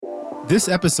This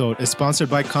episode is sponsored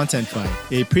by Contentify,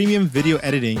 a premium video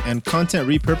editing and content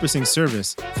repurposing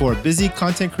service for busy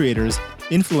content creators,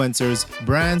 influencers,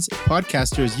 brands,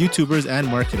 podcasters, YouTubers, and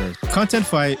marketers.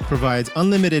 Contentify provides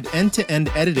unlimited end-to-end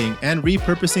editing and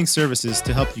repurposing services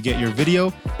to help you get your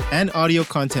video and audio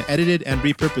content edited and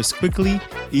repurposed quickly,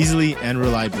 easily, and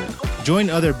reliably. Join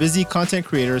other busy content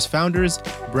creators, founders,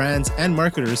 brands, and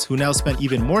marketers who now spend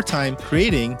even more time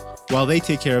creating while they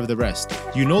take care of the rest.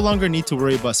 You no longer need to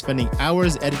worry about spending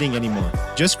hours editing anymore.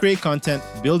 Just create content,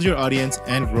 build your audience,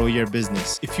 and grow your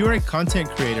business. If you're a content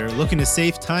creator looking to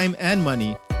save time and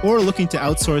money, or looking to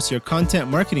outsource your content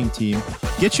marketing team,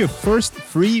 get your first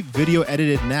free video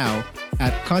edited now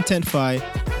at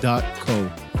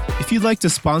contentify.co. If you'd like to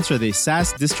sponsor the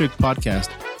SaaS District podcast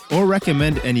or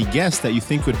recommend any guest that you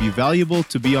think would be valuable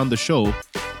to be on the show,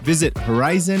 visit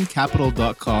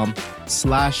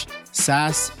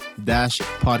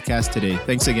horizoncapital.com/SaaS-podcast today.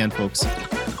 Thanks again, folks.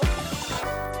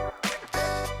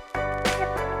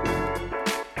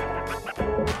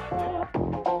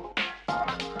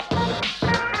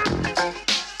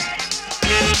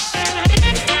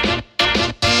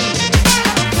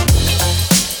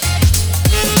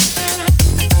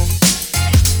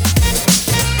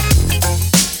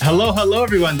 Hello,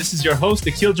 everyone. This is your host,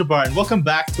 Akhil Jabbar, and welcome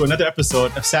back to another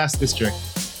episode of SaaS District.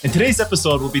 In today's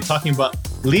episode, we'll be talking about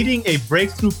leading a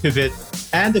breakthrough pivot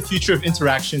and the future of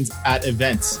interactions at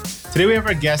events. Today, we have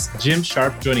our guest, Jim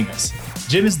Sharp, joining us.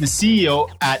 Jim is the CEO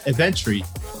at Eventri,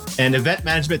 an event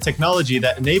management technology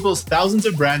that enables thousands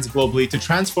of brands globally to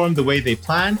transform the way they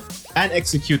plan and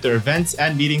execute their events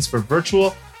and meetings for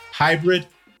virtual, hybrid,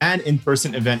 and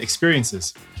in-person event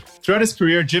experiences. Throughout his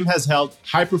career, Jim has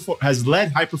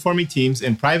led high-performing teams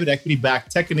in private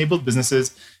equity-backed tech-enabled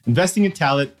businesses, investing in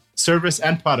talent, service,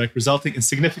 and product, resulting in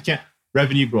significant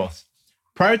revenue growth.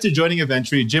 Prior to joining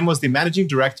Eventri, Jim was the managing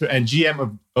director and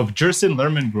GM of Gerson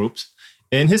Lehrman Group.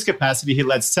 In his capacity, he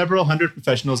led several hundred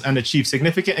professionals and achieved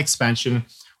significant expansion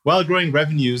while growing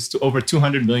revenues to over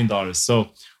 $200 million. So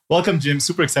welcome, Jim.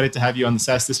 Super excited to have you on the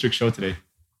SaaS District show today.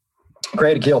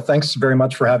 Great, Akhil. Thanks very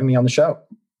much for having me on the show.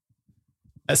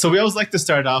 So we always like to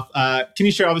start off. Can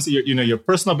you share, obviously, your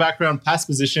personal background, past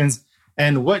positions,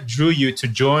 and what drew you to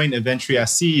join Eventri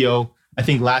as CEO? I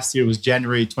think last year was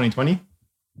January 2020.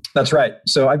 That's right.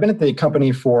 So I've been at the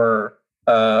company for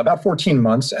about 14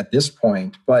 months at this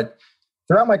point. But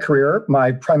throughout my career,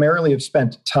 I primarily have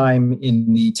spent time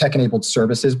in the tech-enabled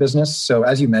services business. So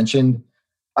as you mentioned,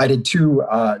 I did two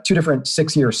different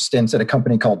 6-year stints at a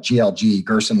company called GLG,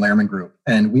 Gerson Lehrman Group.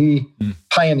 And we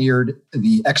pioneered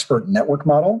the expert network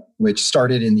model, which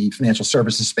started in the financial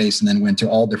services space and then went to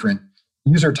all different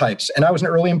user types. And I was an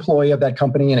early employee of that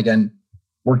company and again,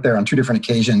 worked there on 2 different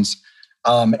occasions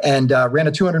and ran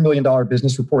a $200 million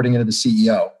business reporting into the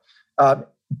CEO.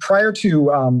 Prior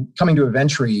to coming to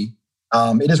Eventri,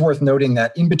 it is worth noting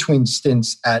that in between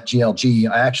stints at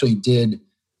GLG, I actually did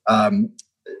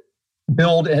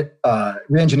build,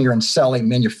 re-engineer, and sell a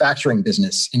manufacturing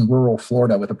business in rural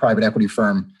Florida with a private equity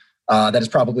firm. That is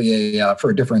probably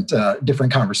for a different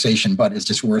conversation, but it's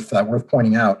just worth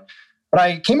pointing out. But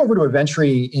I came over to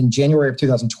Eventri in January of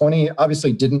 2020.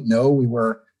 Obviously, didn't know we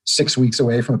were 6 weeks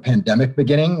away from a pandemic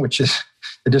beginning, which is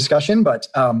the discussion. But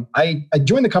I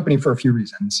joined the company for a few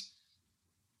reasons.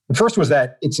 The first was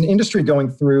that it's an industry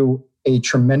going through a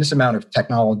tremendous amount of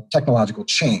technological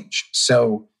change.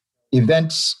 So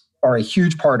events are a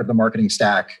huge part of the marketing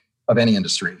stack of any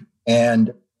industry.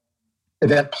 And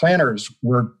event planners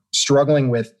were struggling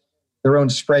with their own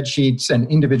spreadsheets and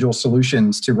individual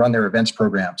solutions to run their events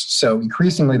programs. So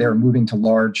increasingly, they were moving to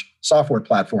large software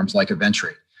platforms like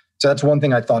Eventri. So that's one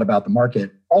thing I thought about the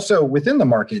market. Also, within the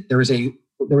market, there was a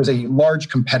large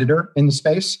competitor in the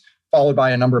space, followed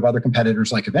by a number of other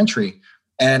competitors like Eventri.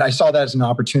 And I saw that as an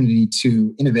opportunity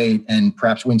to innovate and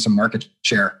perhaps win some market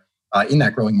share in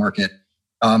that growing market.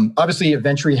 Obviously,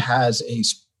 Eventri has a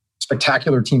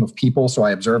spectacular team of people, so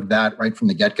I observed that right from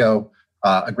the get-go.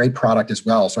 A great product as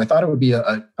well. So I thought it would be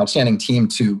an outstanding team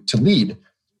to lead.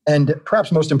 And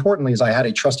perhaps most importantly is I had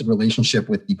a trusted relationship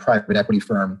with the private equity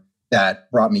firm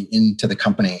that brought me into the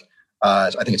company.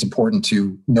 I think it's important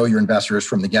to know your investors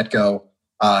from the get-go.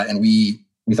 And we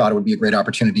thought it would be a great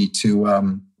opportunity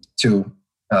to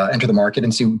enter the market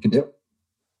and see what we could do.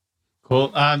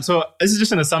 Cool. So this is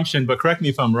just an assumption, but correct me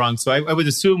if I'm wrong. So I would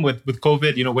assume with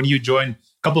COVID, when you joined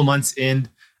a couple months in,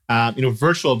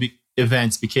 virtual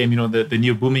events became, the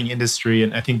new booming industry.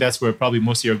 And I think that's where probably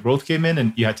most of your growth came in,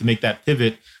 and you had to make that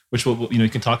pivot, which you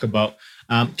can talk about.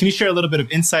 Can you share a little bit of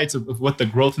insights of what the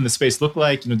growth in the space looked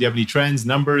like? Do you have any trends,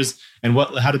 numbers, and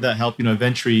how did that help,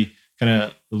 Eventri kind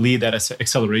of lead that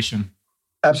acceleration?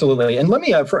 Absolutely. And let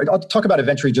me, I'll talk about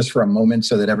Eventry just for a moment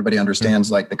so that everybody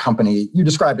understands like the company. You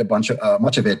described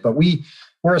much of it, but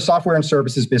we're a software and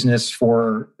services business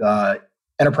for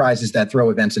enterprises that throw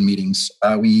events and meetings.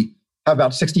 We have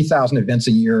about 60,000 events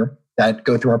a year that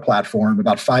go through our platform,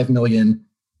 about 5 million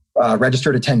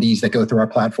registered attendees that go through our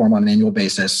platform on an annual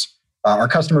basis. Our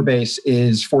customer base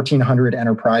is 1,400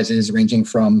 enterprises ranging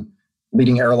from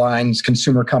leading airlines,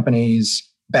 consumer companies,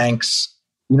 banks,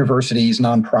 universities,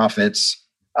 nonprofits.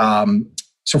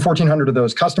 So 1,400 of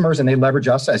those customers, and they leverage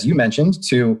us, as you mentioned,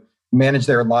 to manage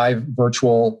their live,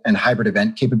 virtual, and hybrid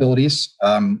event capabilities,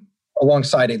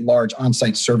 alongside a large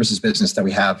on-site services business that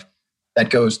we have that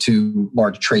goes to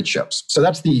large trade shows. So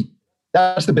that's the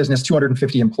business,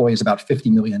 250 employees, about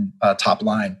 50 million top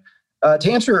line.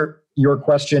 To answer your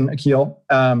question, Akhil,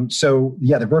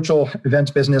 the virtual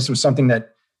events business was something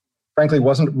that frankly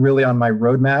wasn't really on my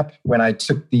roadmap when I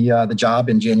took the job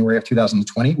in January of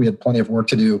 2020. We had plenty of work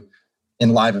to do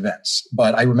in live events.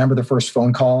 But I remember the first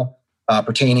phone call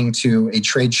pertaining to a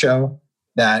trade show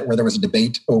where there was a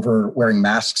debate over wearing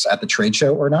masks at the trade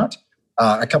show or not.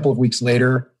 A couple of weeks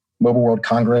later, Mobile World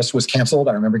Congress was canceled.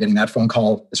 I remember getting that phone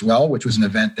call as well, which was an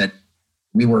event that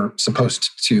we were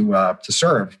supposed to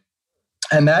serve.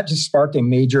 And that just sparked a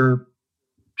major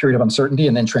period of uncertainty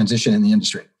and then transition in the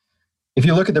industry. If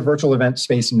you look at the virtual event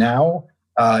space now,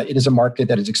 it is a market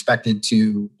that is expected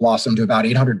to blossom to about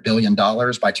 $800 billion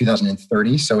by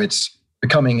 2030. So it's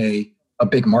becoming a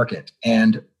big market.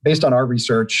 And based on our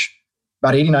research,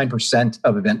 about 89%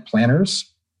 of event planners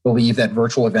believe that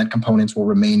virtual event components will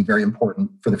remain very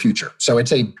important for the future. So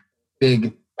it's a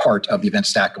big part of the event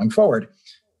stack going forward.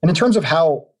 And in terms of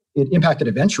how it impacted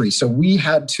Eventry, so we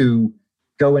had to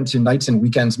go into nights and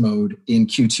weekends mode in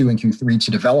Q2 and Q3 to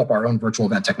develop our own virtual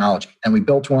event technology. And we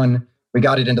built one. We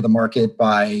got it into the market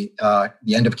by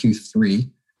the end of Q3,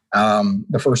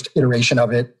 the first iteration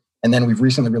of it. And then we've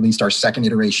recently released our second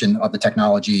iteration of the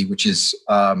technology, which has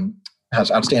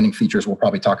outstanding features we'll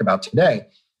probably talk about today.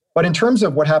 But in terms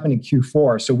of what happened in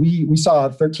Q4, so we saw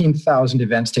 13,000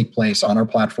 events take place on our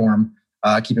platform.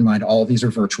 Keep in mind, all of these are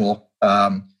virtual.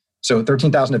 So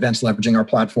 13,000 events leveraging our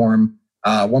platform,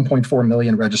 1.4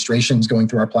 million registrations going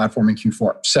through our platform in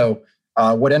Q4. So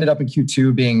what ended up in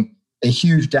Q2 being a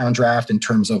huge downdraft in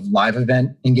terms of live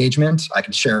event engagement, I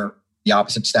can share the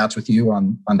opposite stats with you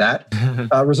on that,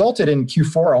 resulted in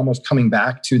Q4 almost coming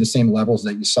back to the same levels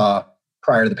that you saw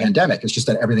prior to the pandemic. It's just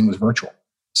that everything was virtual.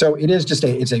 So it is just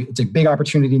it's a big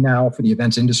opportunity now for the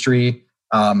events industry.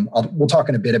 We'll talk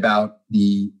in a bit about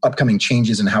the upcoming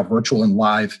changes and how virtual and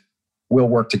live will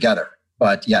work together.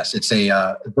 But yes,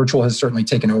 virtual has certainly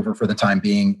taken over for the time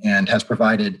being and has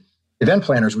provided event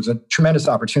planners with a tremendous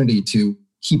opportunity to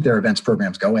keep their events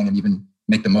programs going and even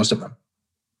make the most of them.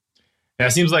 Yeah,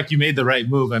 it seems like you made the right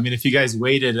move. I mean, if you guys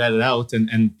waited it out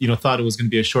and thought it was going to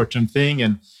be a short-term thing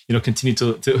and continue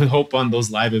to hope on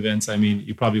those live events, I mean,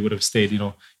 you probably would have stayed.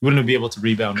 You wouldn't be able to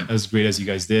rebound as great as you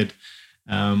guys did.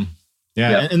 And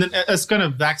then as kind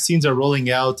of vaccines are rolling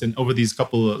out and over these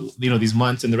couple of these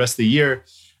months and the rest of the year,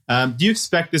 do you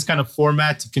expect this kind of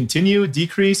format to continue,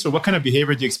 decrease, or what kind of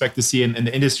behavior do you expect to see in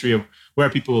the industry of where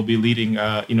people will be leading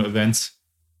events?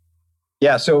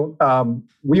 Yeah, so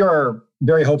we are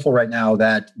very hopeful right now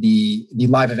that the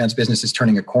live events business is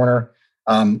turning a corner.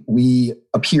 We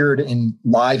appeared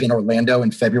live in Orlando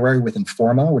in February with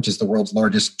Informa, which is the world's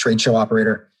largest trade show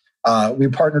operator. We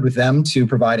partnered with them to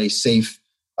provide a safe,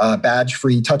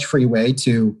 badge-free, touch-free way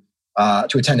to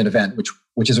attend an event,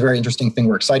 which is a very interesting thing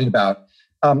we're excited about.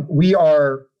 We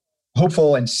are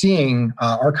hopeful and seeing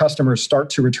our customers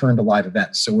start to return to live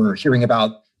events. So we're hearing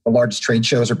about the largest trade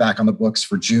shows are back on the books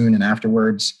for June and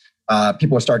afterwards.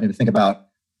 People are starting to think about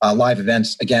live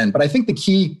events again. But I think the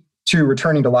key to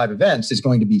returning to live events is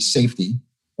going to be safety,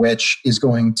 which is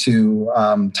going to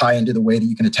tie into the way that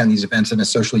you can attend these events in a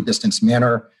socially distanced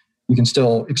manner. You can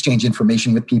still exchange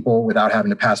information with people without having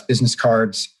to pass business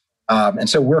cards. And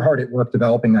so we're hard at work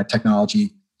developing that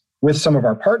technology with some of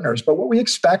our partners. But what we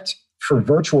expect for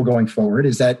virtual going forward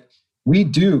is that we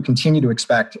do continue to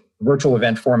expect virtual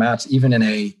event formats, even in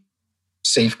a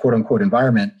safe, quote unquote,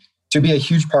 environment, to be a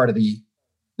huge part of the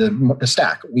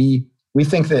stack. We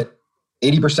think that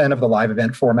 80% of the live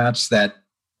event formats that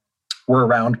were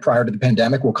around prior to the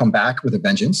pandemic will come back with a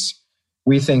vengeance.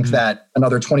 We think that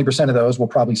another 20% of those will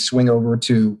probably swing over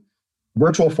to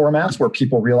virtual formats where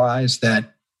people realize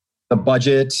that the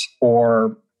budget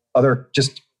or other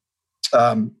just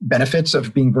benefits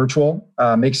of being virtual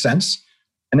makes sense.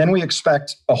 And then we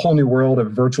expect a whole new world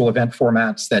of virtual event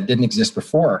formats that didn't exist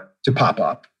before to pop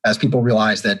up as people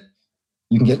realize that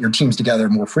you can get your teams together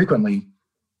more frequently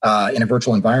in a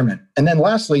virtual environment. And then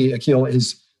lastly, Akhil,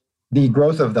 is the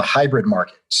growth of the hybrid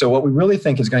market. So what we really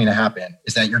think is going to happen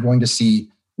is that you're going to see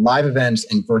live events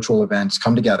and virtual events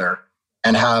come together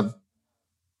and have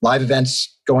live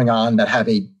events going on that have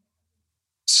a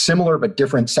similar but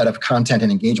different set of content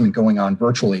and engagement going on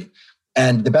virtually.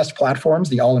 And the best platforms,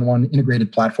 the all-in-one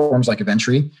integrated platforms like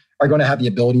Eventry, are going to have the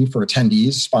ability for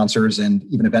attendees, sponsors, and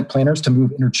even event planners to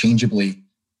move interchangeably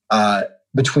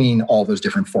between all those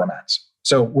different formats.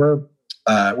 So we're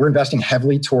investing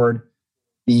heavily toward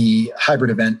the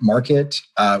hybrid event market.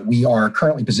 We are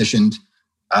currently positioned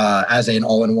as an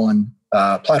all-in-one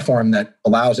platform that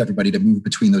allows everybody to move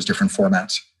between those different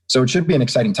formats. So it should be an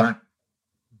exciting time.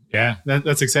 Yeah,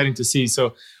 that's exciting to see.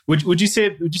 So would you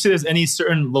say there's any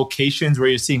certain locations where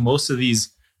you're seeing most of these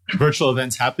virtual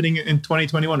events happening in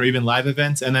 2021 or even live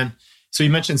events? And then, so you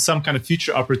mentioned some kind of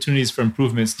future opportunities for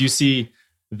improvements. Do you see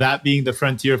that being the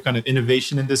frontier of kind of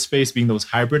innovation in this space, being those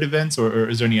hybrid events, or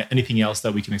is there anything else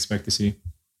that we can expect to see?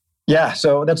 Yeah,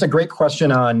 so that's a great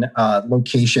question on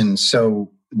locations. So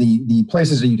the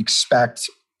places that you'd expect,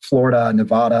 Florida,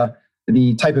 Nevada,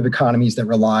 the type of economies that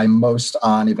rely most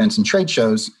on events and trade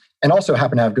shows, and also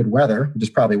happen to have good weather, which is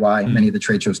probably why many of the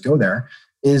trade shows go there,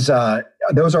 is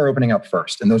those are opening up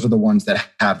first. And those are the ones that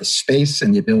have the space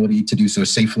and the ability to do so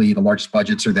safely. The largest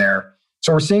budgets are there.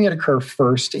 So we're seeing it occur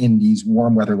first in these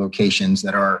warm weather locations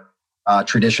that are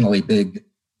traditionally big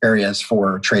areas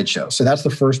for trade shows. So that's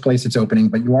the first place it's opening,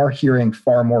 but you are hearing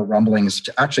far more rumblings,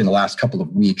 actually in the last couple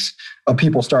of weeks, of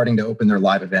people starting to open their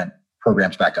live event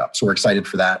programs back up. So we're excited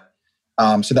for that.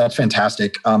 So that's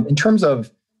fantastic. In terms of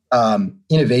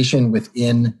innovation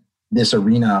within this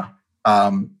arena,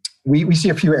 we see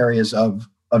a few areas of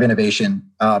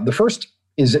innovation. The first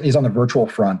is on the virtual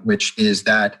front, which is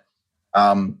that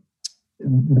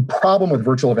the problem with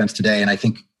virtual events today, and I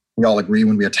think we all agree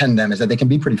when we attend them, is that they can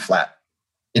be pretty flat.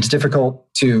 It's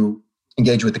difficult to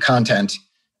engage with the content.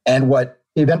 And what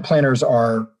event planners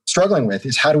are struggling with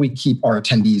is, how do we keep our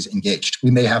attendees engaged?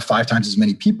 We may have 5 times as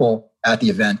many people at the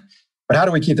event, but how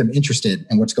do we keep them interested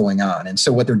in what's going on? And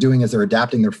so what they're doing is they're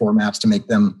adapting their formats to make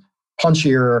them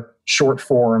punchier, short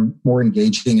form, more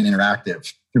engaging and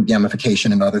interactive through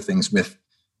gamification and other things with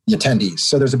the attendees.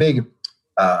 So there's a big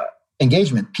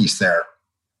engagement piece there.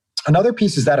 Another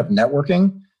piece is that of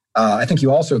networking. I think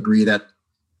you also agree that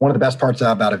one of the best parts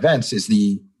about events is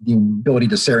the ability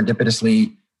to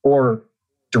serendipitously or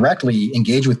directly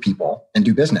engage with people and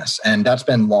do business. And that's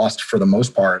been lost for the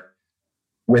most part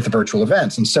with virtual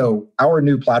events. And so our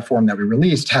new platform that we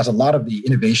released has a lot of the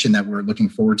innovation that we're looking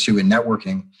forward to in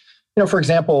networking. For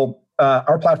example,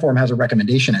 our platform has a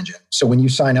recommendation engine. So when you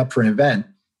sign up for an event,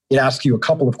 it asks you a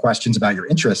couple of questions about your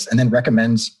interests and then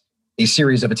recommends a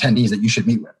series of attendees that you should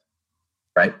meet with,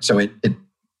 right? So it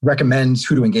recommends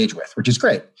who to engage with, which is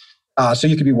great. So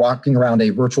you could be walking around a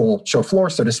virtual show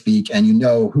floor, so to speak, and you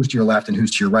know who's to your left and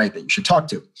who's to your right that you should talk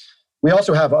to. We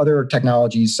also have other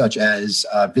technologies such as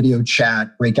video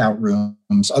chat, breakout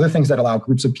rooms, other things that allow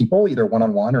groups of people, either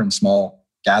one-on-one or in small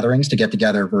gatherings, to get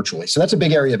together virtually. So that's a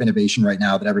big area of innovation right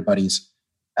now that everybody's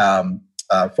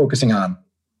focusing on.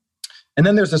 And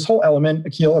then there's this whole element,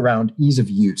 Akhil, around ease of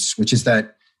use, which is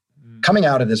that coming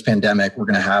out of this pandemic, we're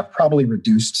going to have probably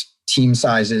reduced team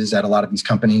sizes at a lot of these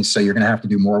companies. So you're going to have to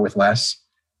do more with less.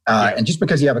 And just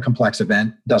because you have a complex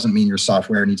event doesn't mean your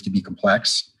software needs to be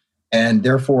complex. And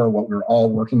therefore, what we're all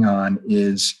working on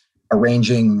is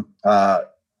arranging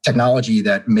technology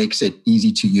that makes it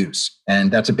easy to use. And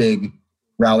that's a big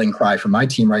rallying cry for my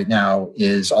team right now,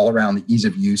 is all around the ease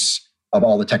of use of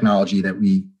all the technology that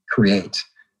we create.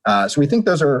 So we think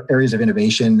those are areas of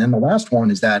innovation. And the last one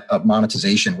is that of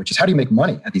monetization, which is, how do you make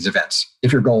money at these events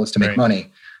if your goal is to make money?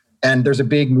 And there's a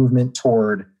big movement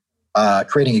toward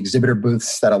creating exhibitor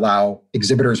booths that allow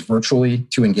exhibitors virtually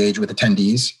to engage with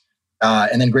attendees,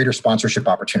 and then greater sponsorship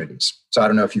opportunities. So I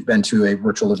don't know if you've been to a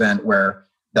virtual event where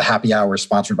the happy hour is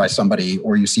sponsored by somebody,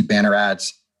 or you see banner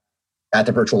ads at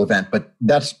the virtual event, but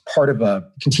that's part of a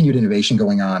continued innovation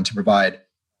going on to provide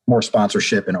more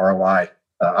sponsorship and ROI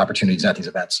opportunities at these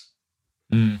events.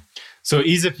 So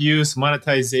ease of use,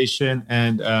 monetization,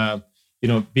 and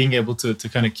being able to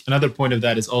kind of, another point of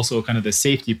that is also kind of the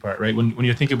safety part, right? When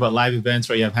you're thinking about live events,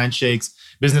 right, you have handshakes,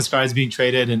 business cards being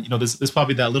traded, and there's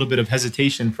probably that little bit of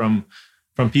hesitation from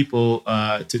people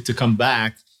to come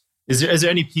back. Is there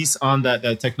any piece on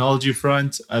that technology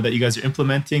front that you guys are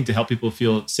implementing to help people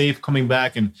feel safe coming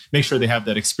back and make sure they have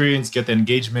that experience, get the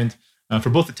engagement for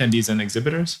both attendees and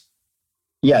exhibitors?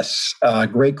 Yes,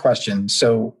 great question.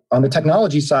 So on the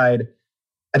technology side,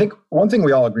 I think one thing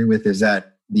we all agree with is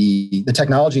that the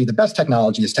technology, the best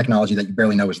technology, is technology that you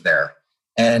barely know is there.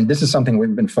 And this is something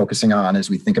we've been focusing on as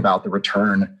we think about the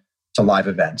return to live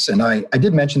events. And I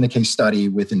did mention the case study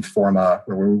with Informa,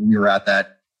 where we were at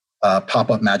that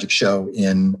pop-up magic show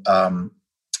in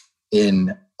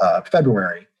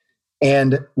February.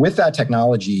 And with that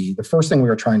technology, the first thing we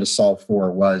were trying to solve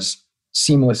for was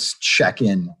seamless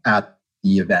check-in at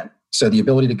the event. So the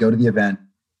ability to go to the event,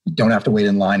 you don't have to wait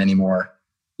in line anymore.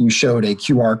 You showed a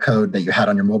QR code that you had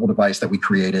on your mobile device that we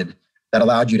created that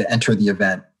allowed you to enter the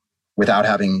event without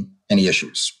having any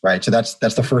issues, right? So that's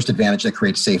the first advantage that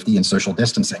creates safety and social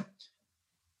distancing.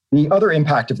 The other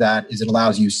impact of that is it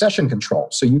allows you session control.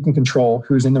 So you can control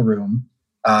who's in the room,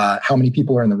 how many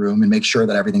people are in the room, and make sure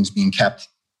that everything's being kept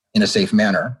in a safe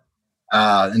manner.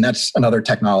 And that's another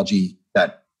technology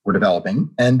that we're developing.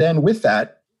 And then with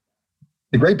that,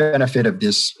 the great benefit of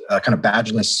this kind of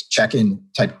badgeless check-in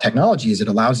type technology is it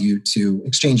allows you to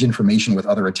exchange information with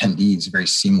other attendees very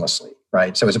seamlessly,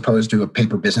 right? So as opposed to a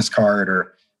paper business card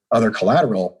or other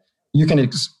collateral, you can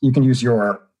use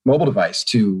your mobile device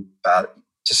to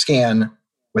scan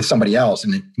with somebody else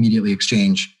and immediately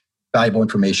exchange valuable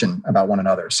information about one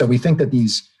another. So we think that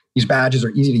these badges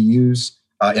are easy to use.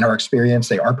 In our experience,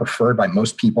 they are preferred by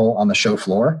most people on the show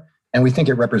floor, and we think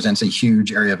it represents a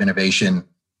huge area of innovation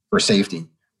for safety.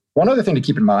 One other thing to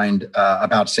keep in mind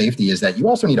about safety is that you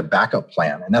also need a backup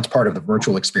plan, and that's part of the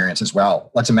virtual experience as well.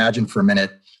 Let's imagine for a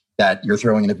minute that you're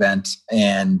throwing an event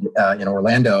in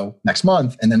Orlando next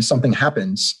month, and then something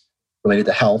happens related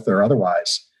to health or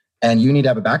otherwise, and you need to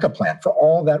have a backup plan for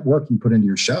all that work you put into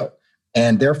your show.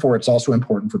 And therefore, it's also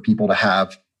important for people to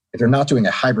have, if they're not doing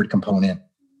a hybrid component,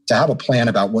 to have a plan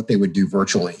about what they would do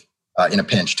virtually in a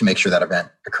pinch to make sure that event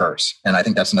occurs. And I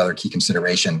think that's another key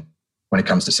consideration when it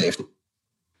comes to safety.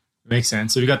 Makes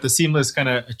sense. So you've got the seamless kind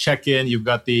of check-in. You've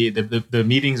got the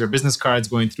meetings or business cards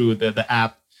going through the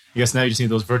app. I guess now you just need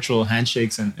those virtual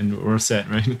handshakes and we're set,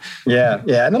 right? Yeah.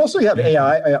 And then also you have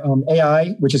AI,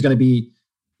 which is going to be,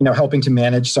 helping to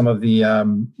manage some of the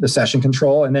session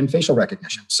control, and then facial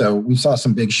recognition. So we saw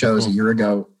some big shows a year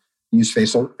ago use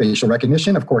facial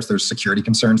recognition. Of course, there's security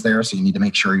concerns there, so you need to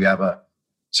make sure you have a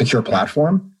secure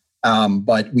platform.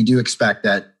 But we do expect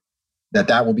that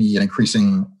will be an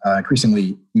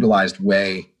increasingly utilized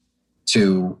way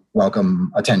to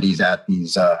welcome attendees at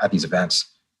these events.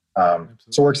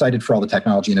 So we're excited for all the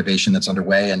technology innovation that's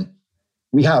underway, and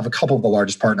we have a couple of the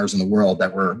largest partners in the world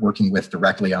that we're working with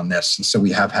directly on this. And so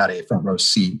we have had a front row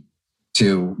seat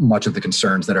to much of the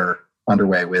concerns that are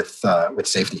underway with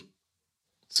safety.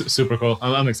 Super cool.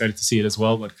 I'm excited to see it as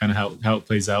well, but kind of how it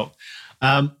plays out.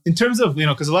 In terms of,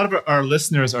 because a lot of our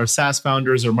listeners are SaaS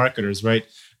founders or marketers, right?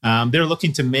 They're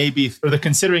looking to they're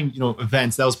considering,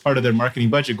 events. That was part of their marketing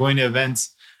budget, going to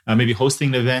events, maybe hosting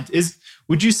an event.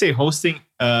 Would you say hosting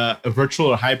a virtual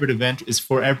or hybrid event is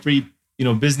for every,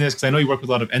 business? Because I know you work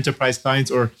with a lot of enterprise clients,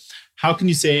 or how can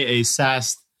you say a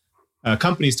SaaS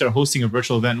company start hosting a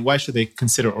virtual event? Why should they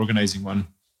consider organizing one?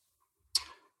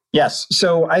 Yes.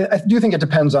 So I do think it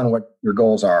depends on what your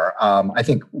goals are. I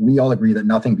think we all agree that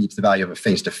nothing beats the value of a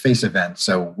face-to-face event.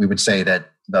 So we would say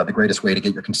that the greatest way to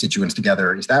get your constituents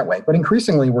together is that way. But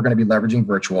increasingly, we're going to be leveraging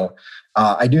virtual.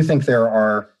 I do think there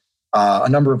are a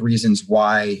number of reasons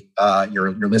why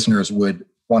your listeners would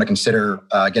want to consider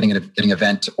getting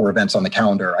event or events on the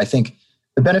calendar. I think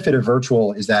the benefit of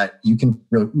virtual is that you can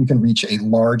reach a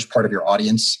large part of your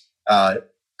audience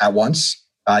at once.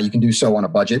 You can do so on a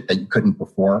budget that you couldn't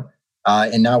before.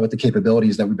 And now with the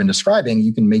capabilities that we've been describing,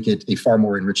 you can make it a far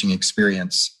more enriching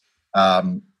experience.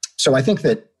 So I think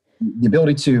that the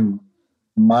ability to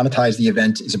monetize the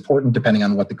event is important depending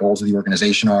on what the goals of the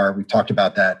organization are. We've talked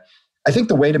about that. I think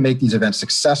the way to make these events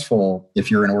successful, if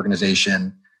you're an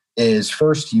organization, is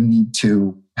first you need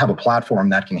to have a platform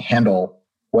that can handle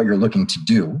what you're looking to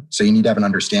do. So you need to have an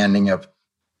understanding of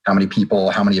how many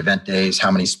people, how many event days,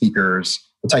 how many speakers,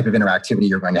 the type of interactivity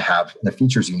you're going to have, and the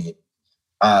features you need.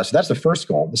 So that's the first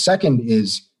goal. The second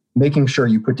is making sure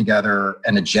you put together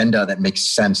an agenda that makes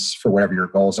sense for whatever your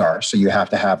goals are. So you have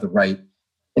to have the right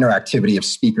interactivity of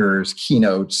speakers,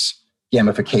 keynotes,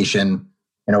 gamification.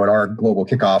 At our global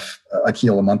kickoff,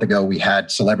 Akil, a month ago, we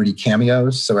had celebrity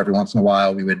cameos. So every once in a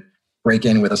while, we would break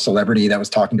in with a celebrity that was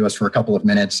talking to us for a couple of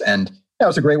minutes. And that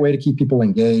was a great way to keep people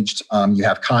engaged. You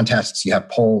have contests, you have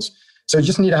polls. So you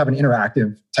just need to have an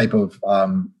interactive type of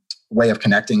way of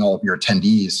connecting all of your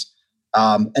attendees.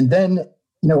 And then,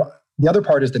 the other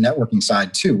part is the networking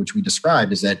side too, which we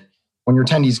described, is that when your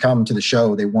attendees come to the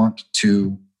show, they want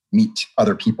to meet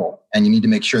other people. And you need to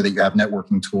make sure that you have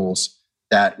networking tools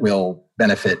that will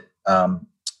benefit them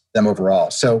overall.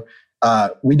 So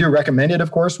we do recommend it,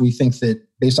 of course. We think that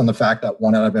based on the fact that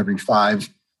 1 out of every 5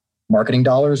 marketing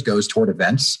dollars goes toward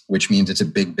events, which means it's a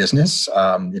big business.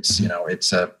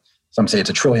 It's Some say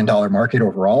it's $1 trillion market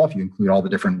overall, if you include all the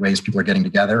different ways people are getting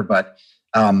together. But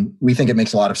we think it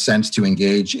makes a lot of sense to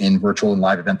engage in virtual and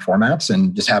live event formats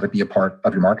and just have it be a part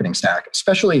of your marketing stack,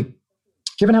 especially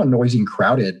given how noisy and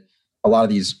crowded a lot of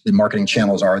the marketing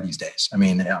channels are these days. I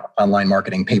mean, online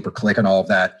marketing, pay-per-click and all of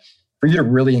that. For you to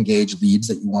really engage leads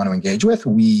that you want to engage with,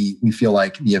 we feel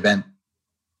like the event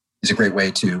is a great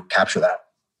way to capture that.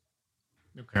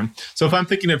 Okay. So if I'm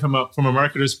thinking it from a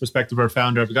marketer's perspective or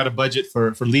founder, I've got a budget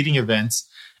for leading events.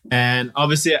 And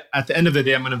obviously at the end of the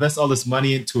day, I'm going to invest all this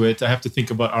money into it. I have to think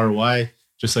about ROI,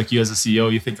 just like you as a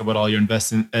CEO, you think about all your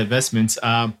investments.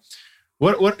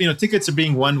 Tickets are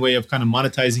being one way of kind of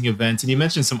monetizing events. And you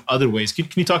mentioned some other ways. Can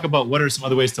you talk about what are some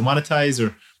other ways to monetize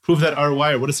or prove that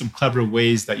ROI, or what are some clever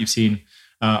ways that you've seen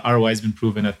ROI has been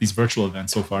proven at these virtual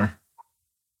events so far?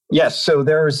 Yes. So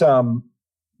there's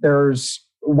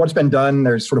what's been done,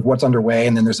 there's sort of what's underway,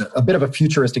 and then there's a bit of a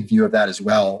futuristic view of that as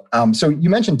well. So you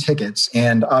mentioned tickets,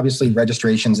 and obviously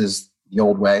registrations is the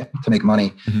old way to make money.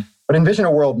 Mm-hmm. But envision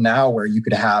a world now where you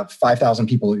could have 5,000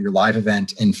 people at your live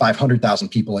event and 500,000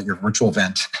 people at your virtual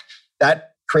event.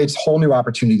 That creates whole new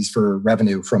opportunities for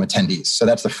revenue from attendees. So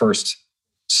that's the first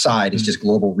side, is just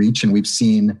global reach. And we've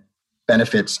seen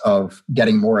benefits of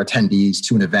getting more attendees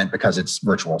to an event because it's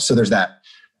virtual. So there's that.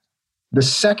 The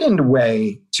second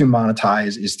way to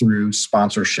monetize is through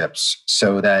sponsorships,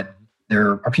 so that there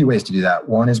are a few ways to do that.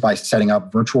 One is by setting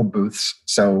up virtual booths.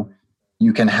 So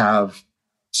you can have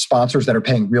sponsors that are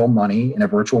paying real money in a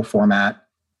virtual format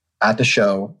at the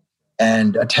show,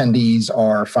 and attendees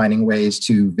are finding ways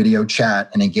to video chat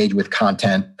and engage with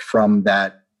content from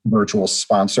that virtual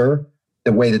sponsor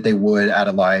the way that they would at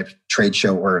a live trade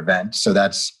show or event. So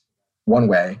that's one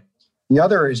way. The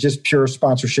other is just pure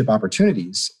sponsorship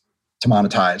opportunities to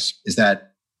monetize, is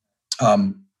that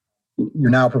you're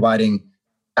now providing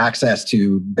access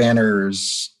to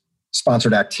banners,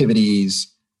 sponsored activities.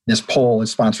 This poll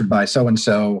is sponsored by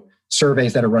so-and-so,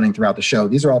 surveys that are running throughout the show.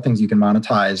 These are all things you can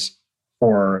monetize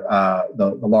for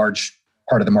the large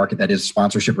part of the market that is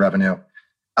sponsorship revenue.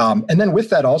 And then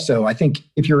with that also, I think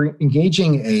if you're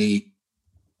engaging a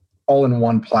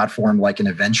all-in-one platform like an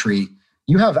Eventry,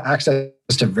 you have access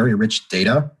to very rich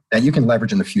data that you can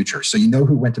leverage in the future. So you know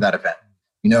who went to that event.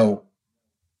 You know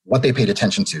what they paid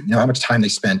attention to. You know how much time they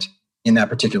spent in that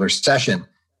particular session.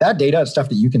 That data is stuff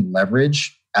that you can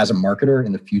leverage as a marketer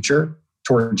in the future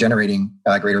toward generating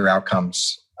greater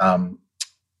outcomes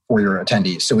for your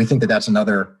attendees. So we think that that's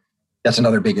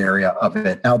another big area of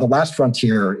it. Now, the last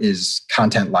frontier is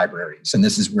content libraries. And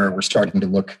this is where we're starting to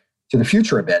look to the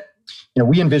future a bit.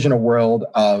 We envision a world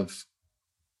of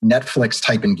Netflix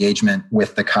type engagement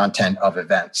with the content of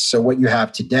events. So what you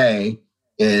have today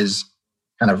is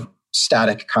kind of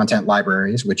static content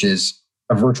libraries, which is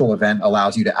a virtual event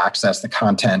allows you to access the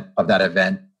content of that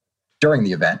event during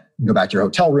the event. You go back to your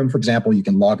hotel room, for example, you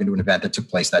can log into an event that took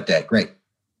place that day. Great.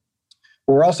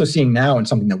 What we're also seeing now, and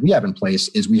something that we have in place,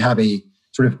 is we have a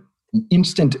sort of an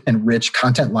instant and rich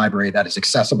content library that is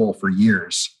accessible for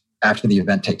years after the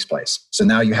event takes place. So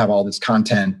now you have all this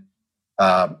content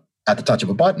at the touch of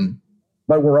a button.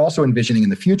 But we're also envisioning in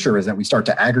the future is that we start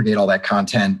to aggregate all that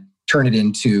content, turn it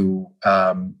into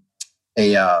a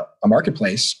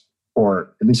marketplace,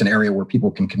 or at least an area where people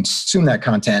can consume that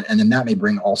content. And then that may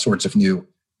bring all sorts of new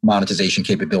monetization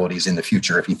capabilities in the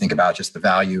future, if you think about just the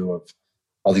value of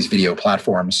all these video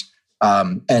platforms.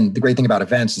 And the great thing about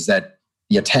events is that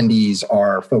the attendees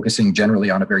are focusing generally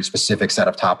on a very specific set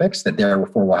of topics that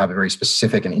therefore will have a very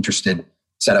specific and interested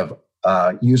set of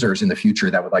users in the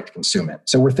future that would like to consume it.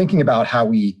 So we're thinking about how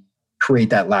we create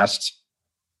that last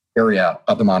area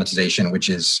of the monetization, which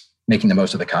is making the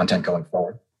most of the content going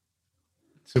forward.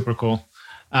 Super cool.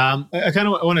 I kind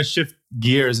of want to shift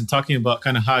gears and talking about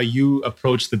kind of how you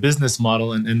approach the business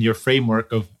model and your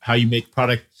framework of how you make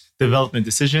product development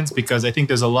decisions, because I think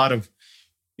there's a lot of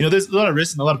risk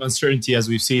and a lot of uncertainty as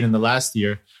we've seen in the last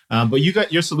year. But you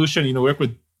got your solution, work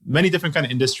with many different kind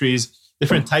of industries,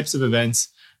 different types of events,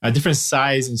 different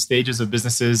size and stages of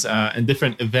businesses, and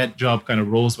different event job kind of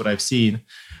roles, what I've seen.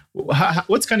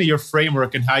 What's kind of your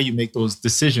framework and how you make those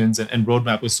decisions and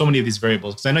roadmap with so many of these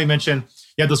variables? Because I know you mentioned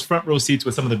you have those front row seats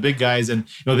with some of the big guys and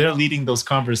they're leading those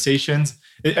conversations.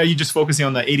 Are you just focusing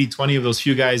on the 80-20 of those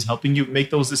few guys helping you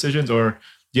make those decisions, or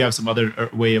do you have some other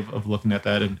way of looking at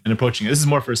that and approaching it? This is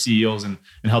more for CEOs and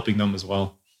helping them as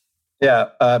well. Yeah.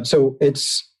 So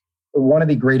it's one of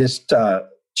the greatest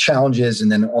challenges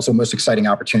and then also most exciting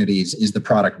opportunities is the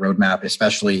product roadmap,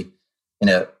 especially in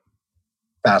a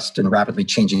fast and rapidly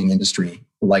changing industry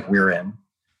like we're in.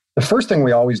 The first thing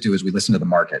we always do is we listen to the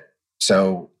market.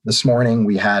 So this morning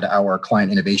we had our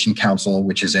Client Innovation Council,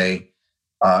 which is a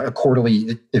a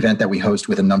quarterly event that we host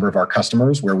with a number of our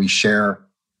customers where we share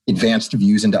advanced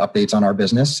views into updates on our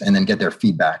business and then get their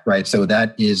feedback, right? So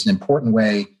that is an important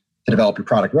way to develop your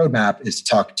product roadmap, is to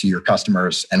talk to your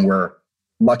customers. And we're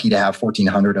lucky to have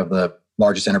 1,400 of the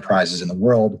largest enterprises in the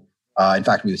world. In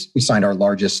fact, we signed our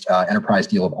largest enterprise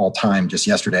deal of all time just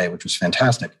yesterday, which was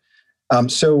fantastic.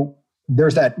 So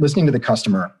there's that listening to the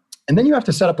customer. And then you have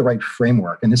to set up the right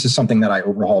framework. And this is something that I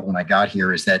overhauled when I got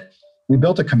here, is that we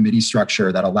built a committee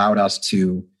structure that allowed us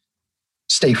to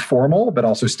stay formal, but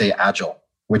also stay agile,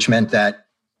 which meant that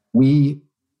we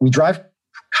drive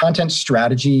content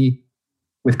strategy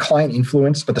with client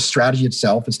influence, but the strategy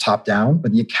itself is top down,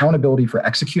 but the accountability for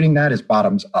executing that is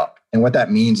bottoms up. And what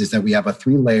that means is that we have a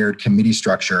 3-layered committee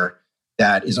structure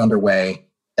that is underway,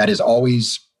 that is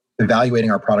always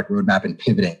evaluating our product roadmap and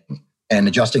pivoting and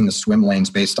adjusting the swim lanes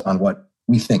based on what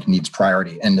we think needs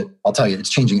priority. And I'll tell you, it's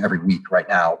changing every week right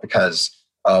now because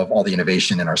of all the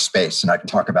innovation in our space. And I can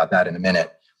talk about that in a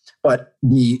minute. But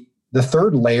the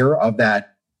third layer of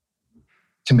that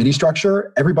committee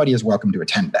structure, everybody is welcome to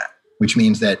attend that, which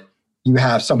means that you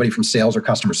have somebody from sales or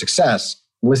customer success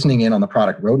listening in on the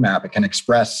product roadmap and can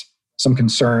express some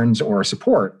concerns or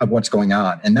support of what's going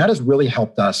on. And that has really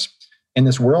helped us in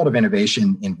this world of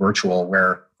innovation in virtual,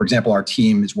 where, for example, our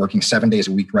team is working 7 days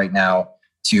a week right now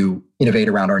to innovate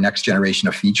around our next generation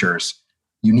of features.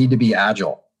 You need to be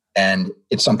agile. And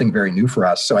it's something very new for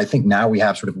us. So I think now we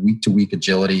have sort of week-to-week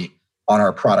agility on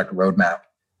our product roadmap.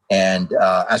 And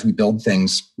as we build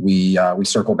things, we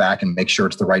circle back and make sure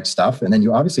it's the right stuff. And then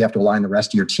you obviously have to align the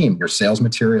rest of your team, your sales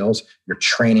materials, your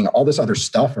training, all this other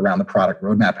stuff around the product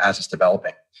roadmap as it's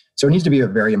developing. So it needs to be a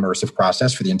very immersive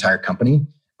process for the entire company.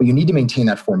 But you need to maintain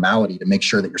that formality to make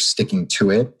sure that you're sticking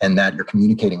to it and that you're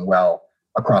communicating well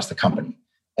across the company.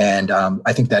 And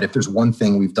I think that if there's one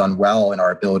thing we've done well in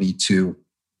our ability to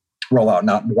roll out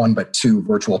not one, but 2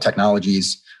 virtual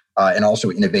technologies and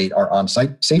also innovate our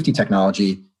on-site safety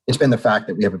technology, it's been the fact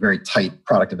that we have a very tight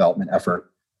product development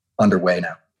effort underway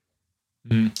now.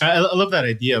 I love that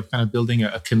idea of kind of building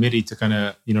a committee to kind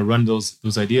of run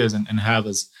those ideas and have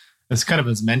as kind of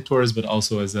as mentors, but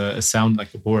also as a sound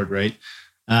like a board, right?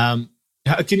 Can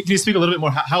you speak a little bit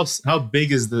more? How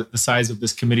big is the size of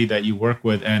this committee that you work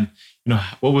with, and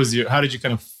how did you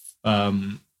kind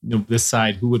of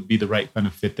decide who would be the right kind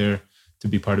of fit there to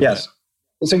be part of that?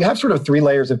 So you have sort of 3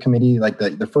 layers of committee. Like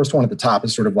the first one at the top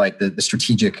is sort of like the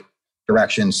strategic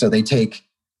direction. So they take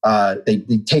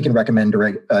and recommend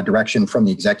direction from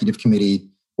the executive committee,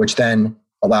 which then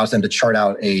allows them to chart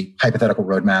out a hypothetical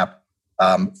roadmap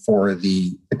for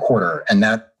the quarter. And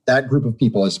that group of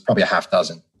people is probably a half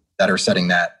dozen that are setting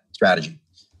that strategy.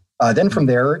 Then from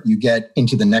there, you get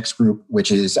into the next group,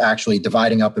 which is actually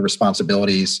dividing up the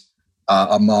responsibilities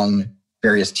among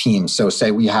various teams. So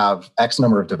say we have X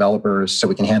number of developers, so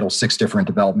we can handle 6 different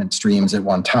development streams at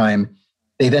one time.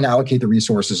 They then allocate the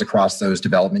resources across those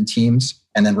development teams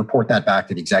and then report that back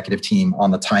to the executive team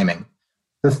on the timing.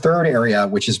 The third area,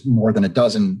 which is more than a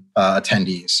dozen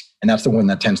attendees, and that's the one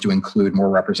that tends to include more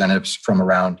representatives from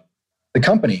around the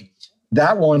company.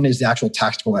 That one is the actual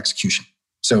tactical execution.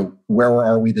 So where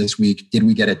are we this week? Did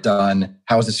we get it done?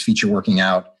 How is this feature working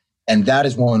out? And that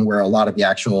is one where a lot of the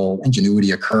actual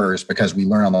ingenuity occurs because we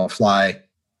learn on the fly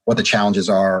what the challenges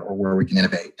are or where we can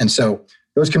innovate. And so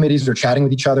those committees are chatting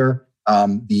with each other.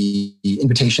 The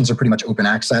invitations are pretty much open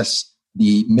access.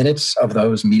 The minutes of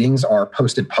those meetings are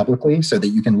posted publicly so that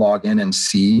you can log in and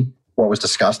see what was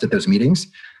discussed at those meetings.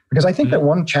 Because I think that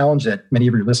one challenge that many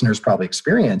of your listeners probably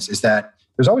experience is that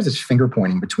there's always this finger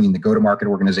pointing between the go-to-market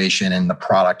organization and the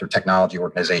product or technology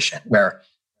organization, where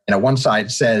one side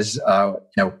says,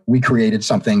 we created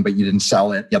something, but you didn't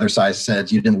sell it. The other side says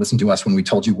you didn't listen to us when we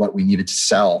told you what we needed to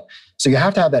sell. So you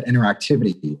have to have that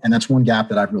interactivity. And that's one gap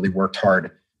that I've really worked hard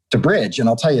to bridge. And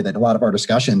I'll tell you that a lot of our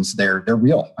discussions, they're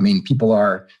real. I mean, people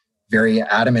are very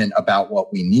adamant about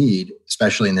what we need,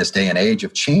 especially in this day and age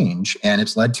of change. And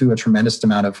it's led to a tremendous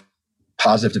amount of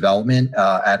positive development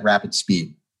at rapid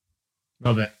speed.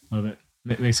 Love it.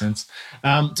 Makes sense.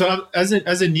 So as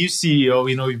a new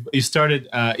CEO, you started,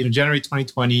 January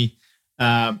 2020.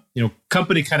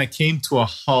 Company kind of came to a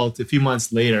halt a few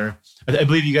months later. I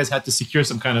believe you guys had to secure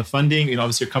some kind of funding.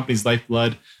 Obviously your company's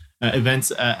lifeblood,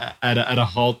 events at a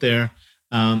halt there.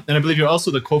 And I believe you're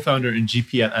also the co-founder and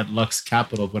GP at Lux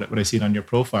Capital. What I see on your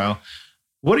profile.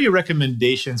 What are your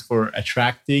recommendations for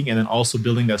attracting and then also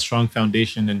building that strong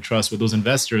foundation and trust with those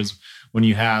investors when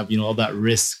you have all that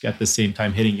risk at the same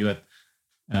time hitting you at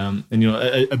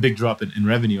a big drop in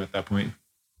revenue at that point?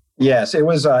 Yes, it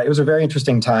was a very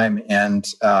interesting time,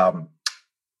 and I'll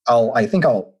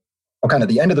kind of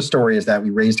the end of the story is that we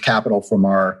raised capital from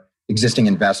our existing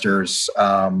investors,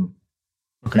 a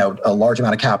large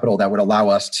amount of capital that would allow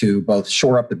us to both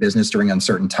shore up the business during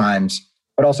uncertain times,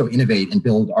 but also innovate and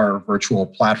build our virtual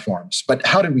platforms. But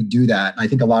how did we do that? I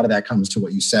think a lot of that comes to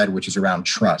what you said, which is around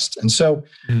trust. And so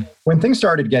when things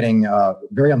started getting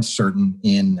very uncertain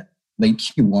in late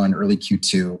Q1, early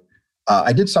Q2,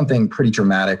 I did something pretty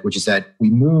dramatic, which is that we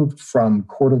moved from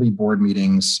quarterly board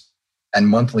meetings and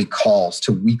monthly calls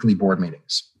to weekly board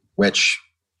meetings, which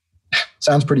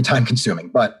sounds pretty time consuming.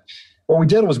 But what we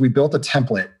did was we built a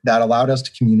template that allowed us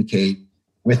to communicate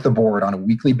with the board on a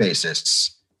weekly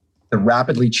basis the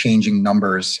rapidly changing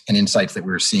numbers and insights that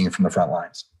we were seeing from the front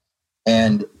lines.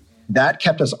 And that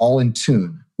kept us all in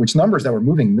tune, which numbers that were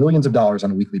moving millions of dollars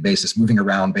on a weekly basis, moving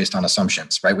around based on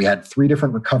assumptions, right? We had 3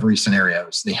 different recovery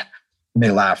scenarios. You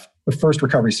may laugh. The first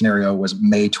recovery scenario was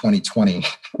May 2020,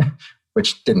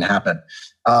 which didn't happen.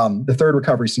 The third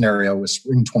recovery scenario was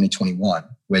spring 2021,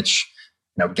 which,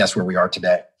 guess where we are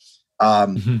today.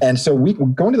 And so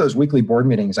going to those weekly board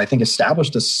meetings, I think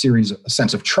established a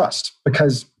sense of trust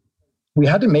because we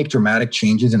had to make dramatic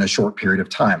changes in a short period of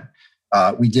time.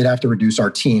 We did have to reduce our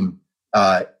team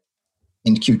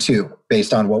in Q2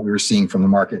 based on what we were seeing from the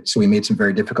market. So we made some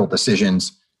very difficult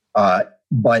decisions.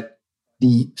 But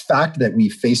the fact that we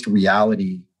faced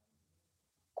reality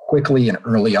quickly and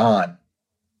early on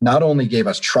not only gave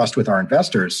us trust with our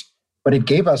investors, but it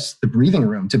gave us the breathing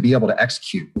room to be able to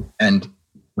execute and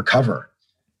recover.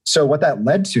 So what that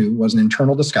led to was an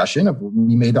internal discussion of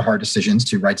we made the hard decisions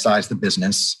to right-size the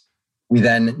business. We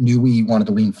then knew we wanted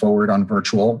to lean forward on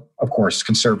virtual, of course,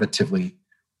 conservatively.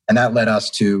 And that led us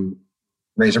to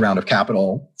raise a round of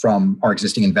capital from our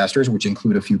existing investors, which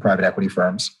include a few private equity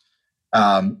firms,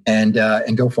 and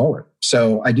go forward.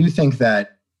 So I do think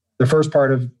that the first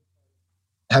part of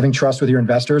having trust with your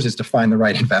investors is to find the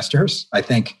right investors. I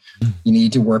think you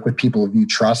need to work with people who you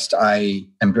trust. I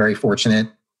am very fortunate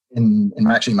in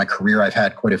my career. I've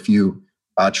had quite a few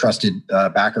trusted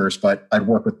backers, but I've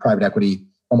worked with private equity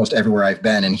almost everywhere I've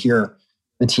been. And here,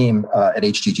 the team at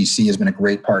HGGC has been a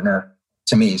great partner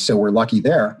to me. So we're lucky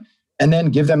there. And then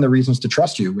give them the reasons to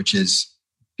trust you, which is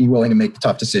be willing to make the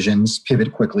tough decisions,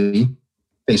 pivot quickly,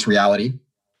 face reality,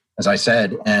 as I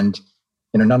said. And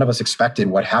none of us expected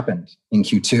what happened in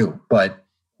Q2, but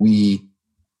we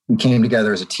came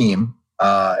together as a team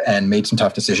and made some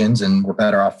tough decisions, and we're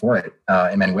better off for it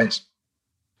in many ways.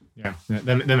 Yeah,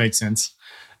 that makes sense.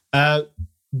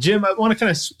 Jim, I want to kind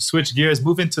of switch gears,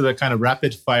 move into the kind of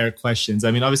rapid fire questions.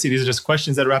 I mean, obviously, these are just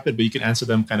questions that are rapid, but you can answer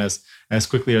them kind of as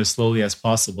quickly or as slowly as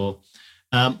possible.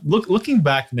 Looking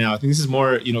back now, I think this is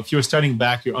more, if you were starting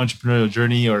back your entrepreneurial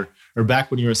journey or back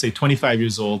when you were, say, 25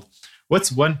 years old,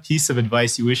 what's one piece of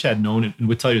advice you wish you had known and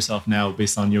would tell yourself now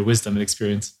based on your wisdom and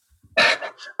experience?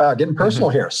 Getting personal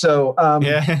here. So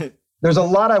there's a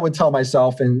lot I would tell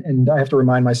myself, and I have to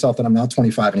remind myself that I'm not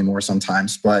 25 anymore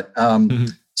sometimes. But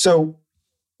so,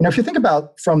 if you think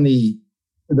about from the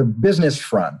business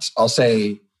front, I'll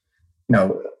say,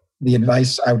 the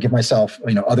advice I would give myself,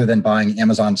 other than buying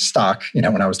Amazon stock,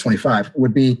 when I was 25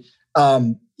 would be,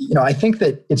 I think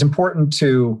that it's important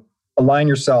to align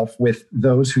yourself with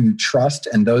those who you trust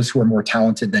and those who are more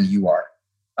talented than you are.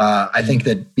 I think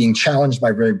that being challenged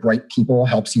by very bright people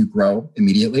helps you grow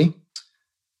immediately.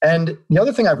 And the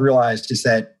other thing I've realized is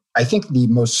that I think the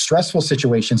most stressful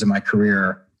situations in my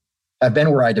career have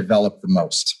been where I developed the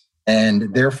most.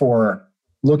 And therefore,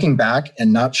 looking back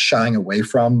and not shying away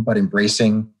from, but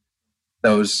embracing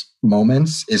those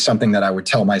moments is something that I would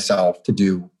tell myself to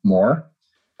do more.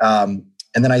 And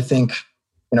then I think,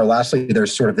 lastly,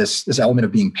 there's sort of this element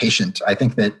of being patient. I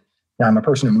think that I'm a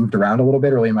person who moved around a little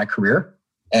bit early in my career.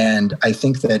 And I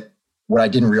think that what I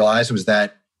didn't realize was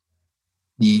that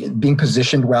being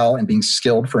positioned well and being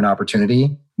skilled for an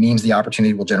opportunity means the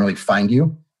opportunity will generally find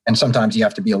you. And sometimes you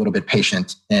have to be a little bit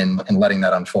patient in letting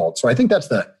that unfold. So I think that's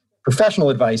the professional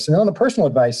advice. And then on the personal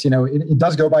advice, it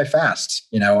does go by fast.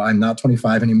 I'm not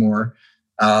 25 anymore.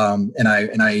 And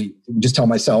I just tell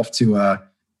myself to,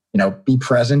 be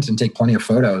present and take plenty of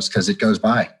photos because it goes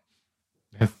by.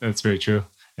 That's very true.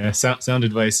 Yeah, sound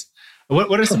advice.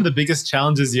 What are some of the biggest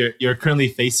challenges you're currently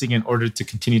facing in order to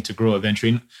continue to grow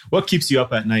eventually? What keeps you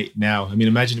up at night now? I mean,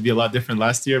 imagine it'd be a lot different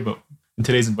last year, but in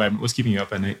today's environment, what's keeping you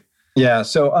up at night? Yeah.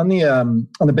 So on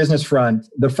the business front,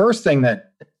 the first thing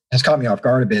that has caught me off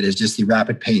guard a bit is just the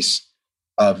rapid pace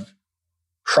of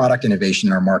product innovation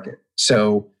in our market.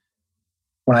 So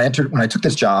when I took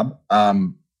this job,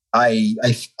 I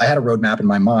had a roadmap in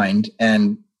my mind,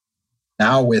 and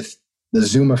now with the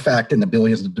Zoom effect and the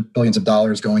billions of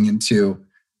dollars going into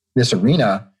this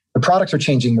arena, the products are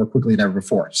changing more quickly than ever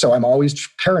before. So I'm always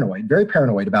paranoid, very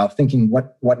paranoid about thinking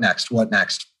what next.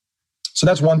 So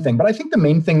that's one thing. But I think the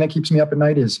main thing that keeps me up at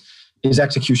night is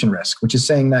execution risk, which is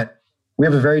saying that we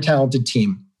have a very talented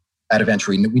team at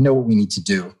Eventury. We know what we need to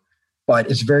do, but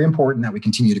it's very important that we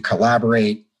continue to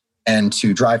collaborate and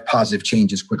to drive positive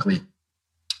change as quickly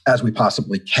as we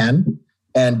possibly can.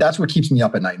 And that's what keeps me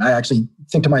up at night. And I actually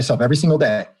think to myself every single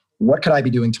day, what could I be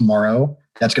doing tomorrow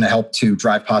that's going to help to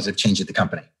drive positive change at the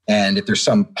company? And if there's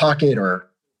some pocket or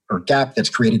gap that's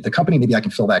created at the company, maybe I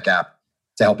can fill that gap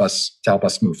to help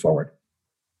us move forward.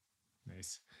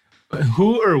 Nice.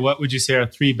 Who or what would you say are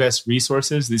 3 best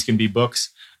resources? These can be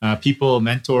books, people,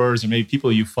 mentors, or maybe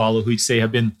people you follow who you say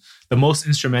have been the most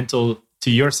instrumental to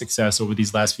your success over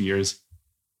these last few years?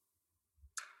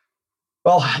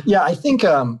 Well, yeah, I think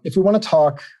if we want to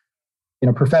talk,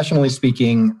 professionally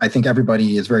speaking, I think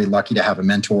everybody is very lucky to have a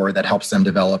mentor that helps them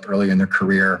develop early in their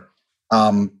career.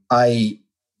 I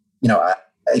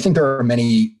think there are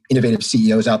many innovative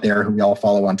CEOs out there who we all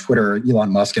follow on Twitter,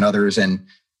 Elon Musk and others, and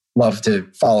love to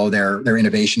follow their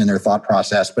innovation and their thought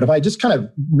process. But if I just kind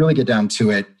of really get down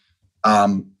to it,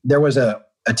 there was a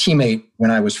teammate when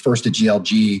I was first at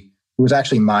GLG who was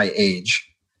actually my age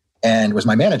and was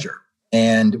my manager.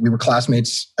 And we were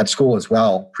classmates at school as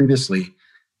well previously.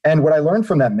 And what I learned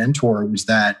from that mentor was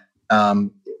that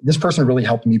this person really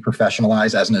helped me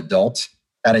professionalize as an adult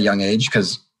at a young age,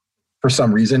 because for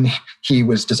some reason, he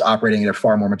was just operating at a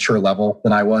far more mature level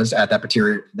than I was at that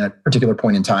particular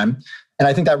point in time. And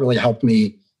I think that really helped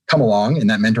me come along, and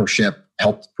that mentorship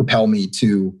helped propel me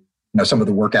to some of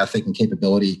the work ethic and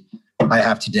capability I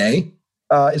have today.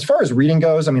 As far as reading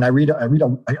goes, I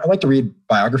like to read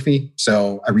biography.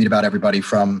 So I read about everybody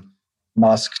from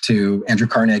Musk to Andrew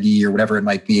Carnegie or whatever it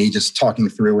might be, just talking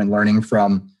through and learning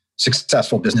from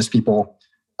successful business people.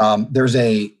 There's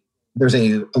a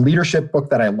leadership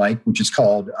book that I like, which is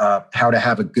called How to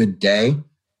Have a Good Day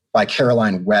by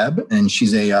Caroline Webb. And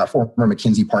she's a former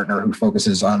McKinsey partner who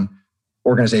focuses on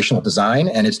organizational design.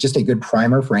 And it's just a good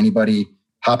primer for anybody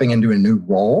hopping into a new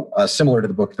role, similar to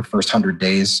the book, The First 100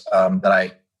 Days, or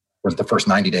the first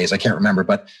 90 days, I can't remember.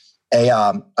 But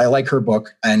I like her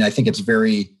book, and I think it's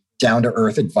very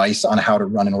down-to-earth advice on how to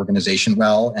run an organization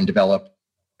well and develop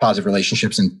positive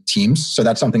relationships and teams. So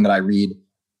that's something that I read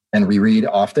and reread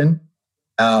often.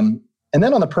 And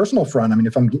then on the personal front,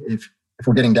 if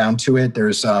we're getting down to it,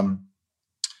 there's a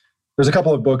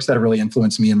couple of books that have really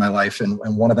influenced me in my life, and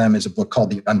one of them is a book called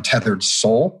The Untethered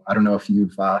Soul. I don't know if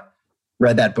you've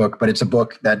read that book, but it's a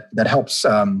book that helps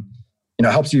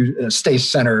helps you stay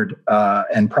centered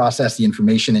and process the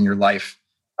information in your life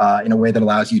in a way that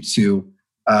allows you to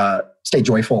stay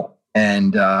joyful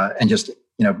and just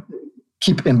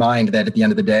keep in mind that at the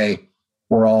end of the day,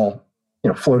 we're all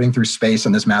floating through space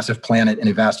on this massive planet in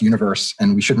a vast universe,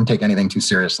 and we shouldn't take anything too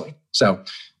seriously. So,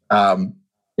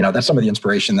 that's some of the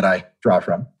inspiration that I draw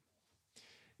from.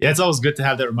 Yeah, it's always good to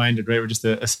have that reminder, right? We're just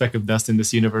a speck of dust in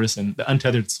this universe, and The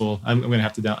Untethered Soul. I'm going to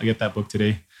have to get that book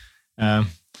today.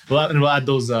 We'll add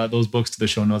those books to the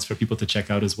show notes for people to check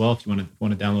out as well if you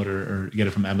want to download or get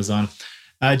it from Amazon.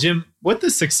 Jim, what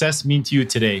does success mean to you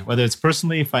today? Whether it's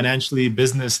personally, financially,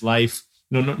 business, life?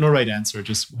 No right answer.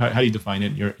 Just how do you define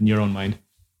it in your own mind?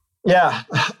 Yeah,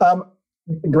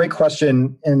 great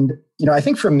question. And I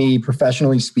think for me,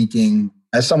 professionally speaking,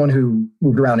 as someone who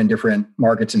moved around in different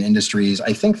markets and industries,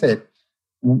 I think that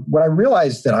what I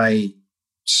realized that I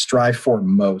strive for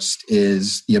most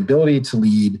is the ability to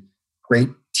lead great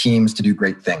teams to do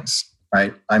great things,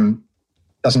 right?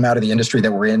 Doesn't matter the industry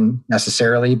that we're in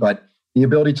necessarily, but the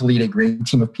ability to lead a great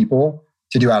team of people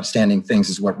to do outstanding things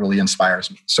is what really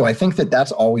inspires me. So I think that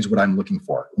that's always what I'm looking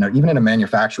for. Even in a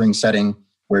manufacturing setting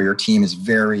where your team is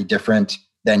very different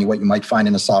than what you might find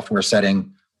in a software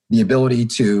setting, the ability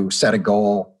to set a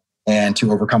goal and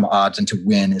to overcome odds and to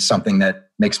win is something that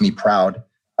makes me proud.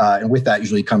 And with that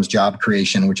usually comes job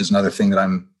creation, which is another thing that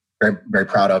I'm very, very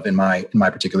proud of in my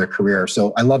particular career.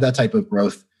 So I love that type of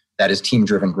growth that is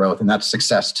team-driven growth, and that's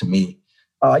success to me.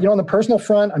 On the personal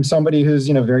front, I'm somebody who's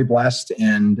very blessed,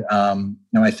 and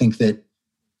I think that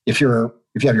if you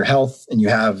have your health and you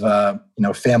have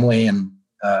family and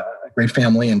a great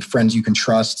family and friends you can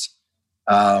trust,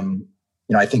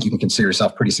 I think you can consider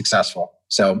yourself pretty successful.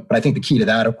 So, but I think the key to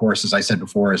that, of course, as I said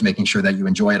before, is making sure that you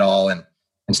enjoy it all and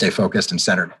stay focused and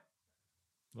centered.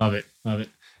 Love it.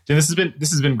 Jim, this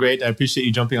has been great. I appreciate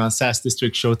you jumping on SaaS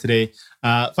District show today.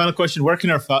 Final question: where can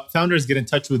our founders get in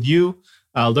touch with you,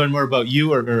 learn more about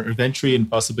you or Eventury, and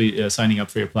possibly signing up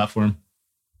for your platform?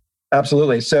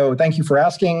 Absolutely. So thank you for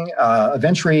asking.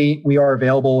 Eventury, we are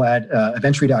available at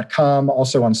eventury.com,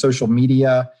 also on social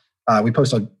media. We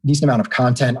post a decent amount of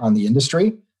content on the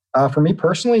industry. For me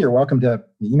personally, you're welcome to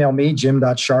email me,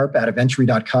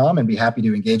 jim.sharp@eventury.com, and be happy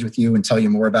to engage with you and tell you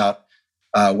more about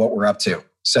what we're up to.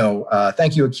 So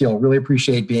thank you, Akil. Really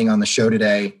appreciate being on the show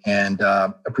today and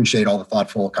appreciate all the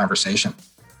thoughtful conversation.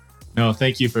 No,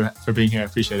 thank you for being here. I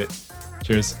appreciate it.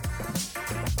 Cheers.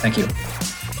 Thank you.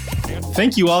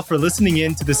 Thank you all for listening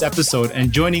in to this episode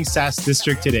and joining SaaS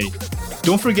District today.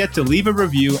 Don't forget to leave a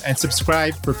review and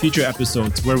subscribe for future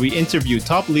episodes where we interview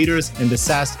top leaders in the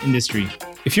SaaS industry.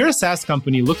 If you're a SaaS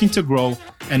company looking to grow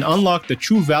and unlock the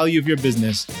true value of your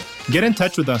business, get in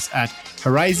touch with us at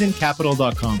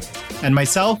horizoncapital.com. And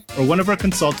myself or one of our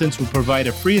consultants will provide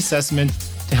a free assessment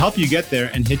to help you get there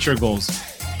and hit your goals.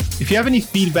 If you have any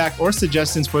feedback or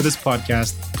suggestions for this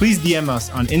podcast, please DM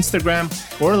us on Instagram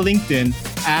or LinkedIn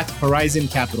at Horizon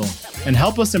Capital and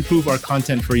help us improve our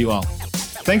content for you all.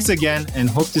 Thanks again and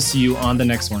hope to see you on the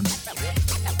next one.